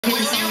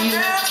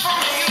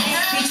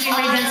featuring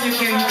Ray Dancer,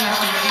 Carrie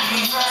Higashi.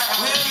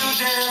 Will you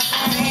dance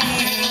for me?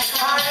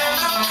 I am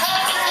the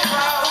passing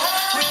cloud.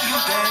 Will you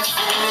dance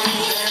for me?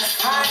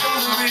 I am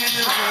the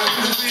river.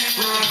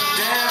 Will you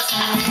dance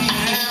for me?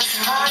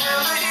 I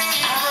am the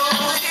eagle.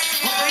 Will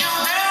you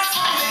dance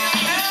for me?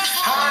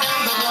 I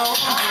am the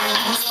rose.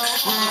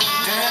 Will you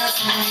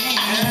dance for me?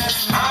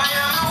 I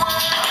am the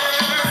worker.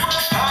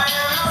 I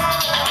am the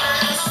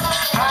homeless.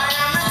 I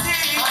am the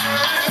teacher.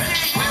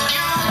 Will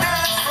you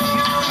dance for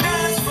me?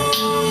 Dance for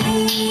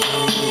me?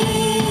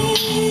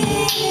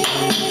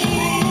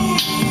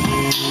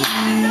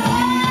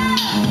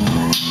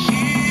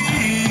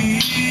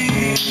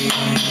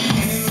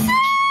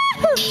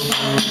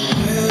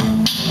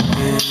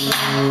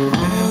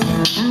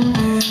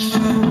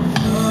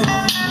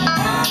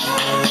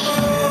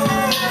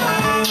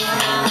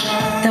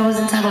 That was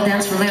entitled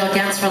Dance for Leo,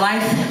 Dance for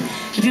Life.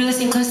 If you're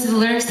listening close to the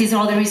lyrics, these are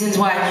all the reasons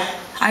why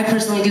I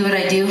personally do what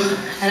I do.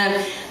 And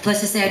I'm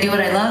blessed to say I do what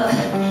I love,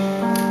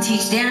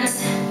 teach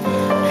dance.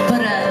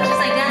 But just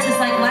like dance is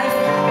like life,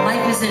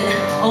 life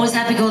isn't always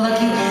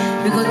happy-go-lucky.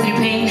 We go through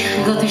pain,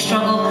 we go through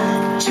struggle,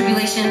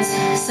 tribulations.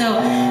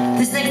 So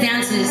this next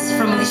dance is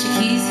from Alicia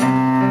Keys.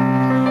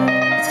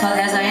 It's called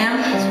As I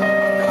Am,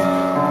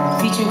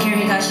 featuring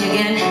Carrie Higashi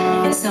again,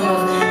 and some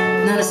of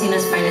Nona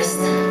Sina's finest.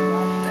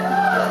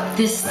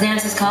 This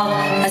dance is called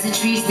As the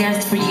Trees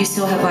Danced for You,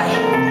 So Have I.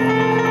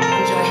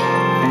 Enjoy.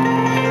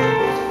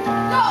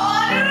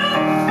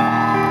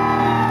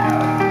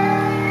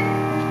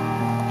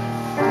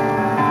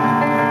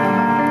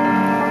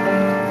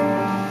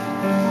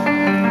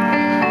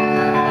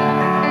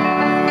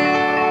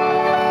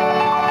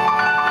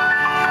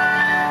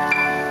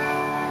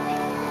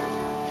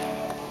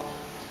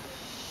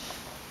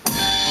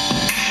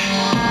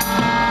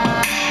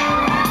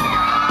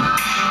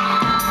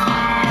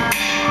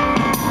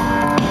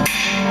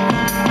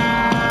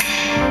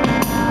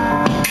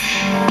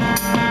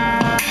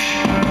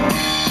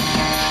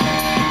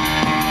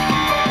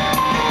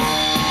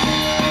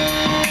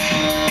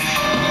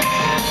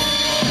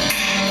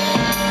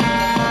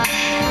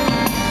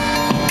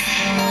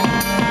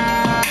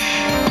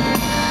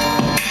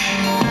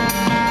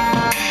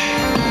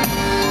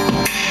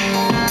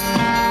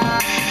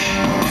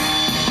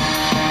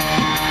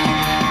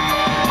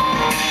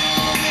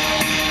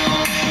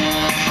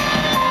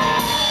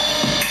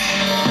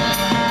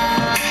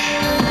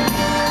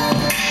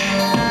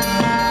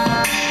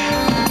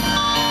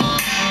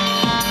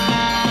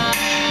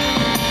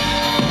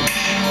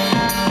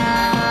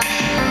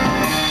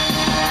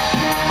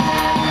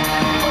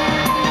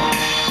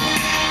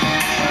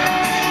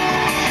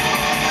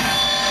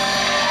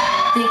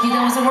 Thank you.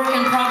 That was a work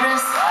in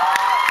progress.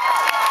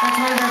 That's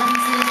one of our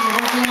pieces we're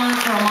working on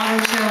for a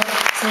modern show.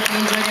 So if you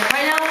enjoyed it.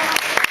 Right now,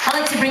 I'd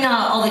like to bring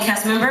out all the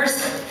cast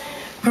members.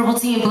 Purple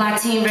team,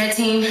 black team, red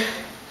team.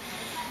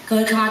 Go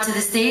ahead, come out to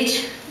the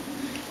stage.